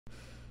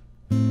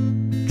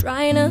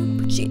Drying up,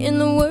 put you in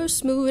the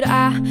worst mood.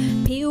 I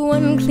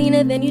P1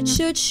 cleaner than your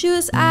church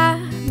shoes. I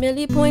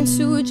Milli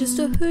 .2 just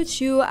to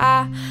hurt you.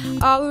 I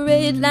all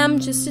red lamb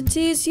just to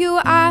tease you.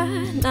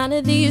 I none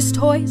of these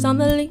toys on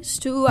the lease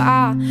too.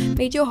 I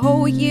made your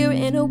whole year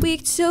in a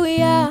week too.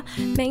 Yeah,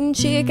 main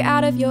chick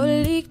out of your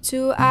league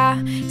too.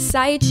 I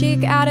side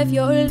chick out of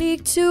your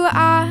league too.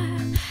 I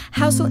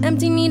house so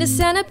empty, need a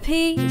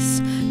centerpiece.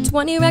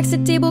 20 racks a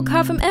table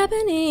carved from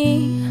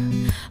ebony.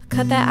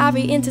 Cut that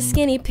ivory into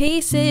skinny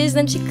pieces,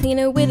 then she clean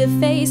it with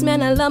her face.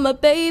 Man, I love my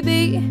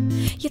baby.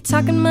 You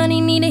talking money,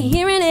 need a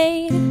hearing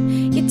aid.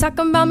 You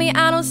talking about me,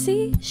 I don't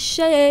see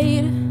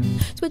shade.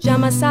 Switch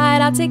on my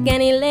side, I'll take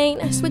any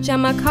lane. Switch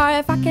on my car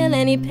if I kill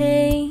any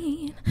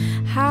pain.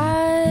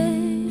 Hi,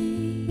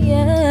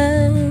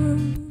 yeah.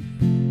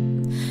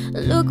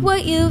 Look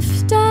what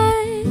you've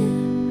done.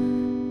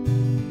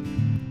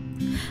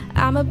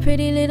 I'm a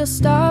pretty little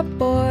star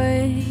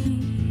boy.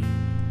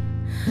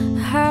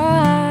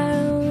 How?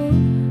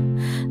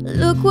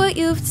 Look what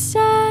you've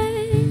done.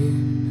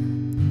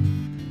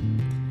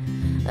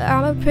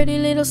 I'm a pretty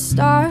little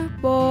star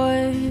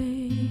boy.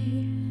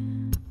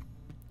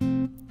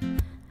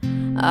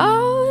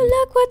 Oh,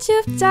 look what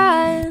you've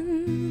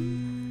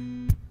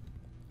done.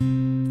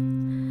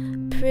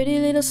 Pretty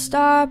little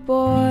star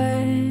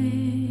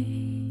boy.